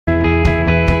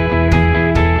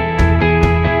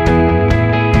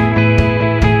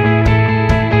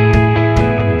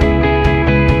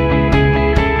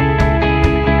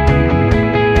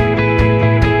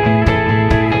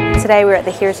Today we're at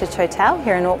the Heritage Hotel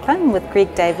here in Auckland with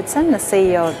Greg Davidson, the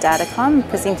CEO of Datacom,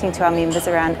 presenting to our members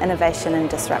around innovation and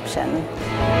disruption.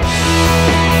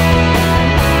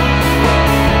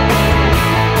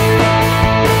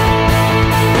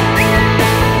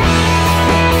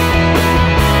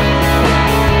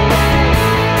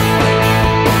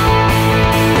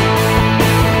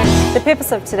 The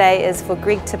purpose of today is for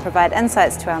Greg to provide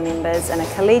insights to our members in a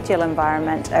collegial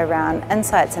environment around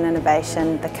insights and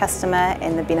innovation, the customer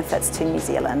and the benefits to New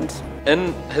Zealand.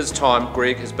 In his time,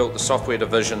 Greg has built the software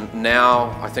division,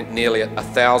 now I think nearly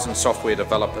 1,000 software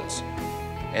developers.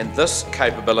 And this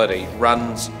capability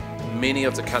runs many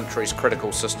of the country's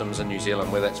critical systems in New Zealand,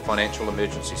 whether that's financial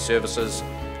emergency services,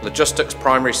 logistics,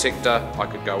 primary sector, I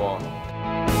could go on.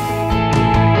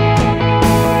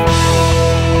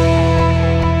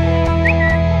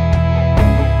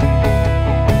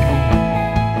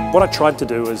 What I tried to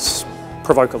do is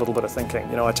provoke a little bit of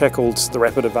thinking. I tackled the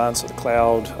rapid advance of the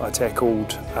cloud, I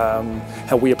tackled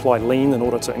how we apply lean in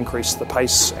order to increase the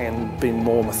pace and be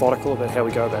more methodical about how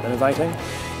we go about innovating,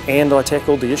 and I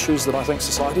tackled the issues that I think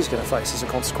society is going to face as a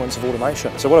consequence of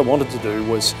automation. So what I wanted to do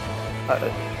was,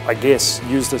 I guess,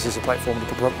 use this as a platform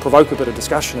to provoke a bit of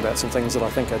discussion about some things that I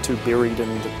think are too buried in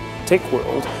the tech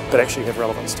world but actually have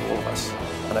relevance to all of us.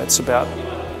 And it's about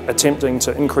attempting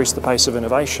to increase the pace of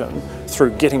innovation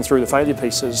through getting through the failure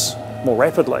pieces more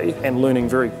rapidly and learning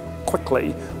very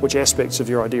quickly which aspects of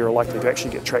your idea are likely to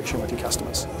actually get traction with your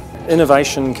customers.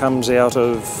 Innovation comes out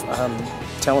of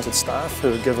talented staff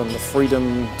who are given the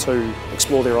freedom to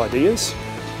explore their ideas,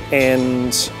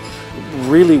 and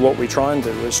really what we try and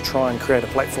do is try and create a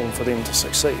platform for them to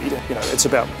succeed. It's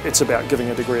about giving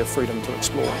a degree of freedom to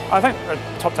explore. I think the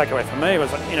top takeaway for me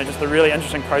was just the really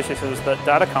interesting processes that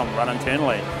Datacom run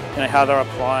internally. How they're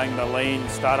applying the lean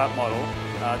startup model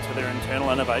to their internal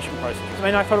innovation process.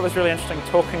 I thought it was really interesting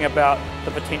talking about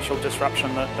the potential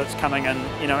disruption that's coming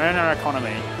in our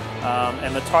economy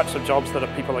and the types of jobs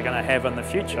that people are going to have in the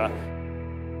future.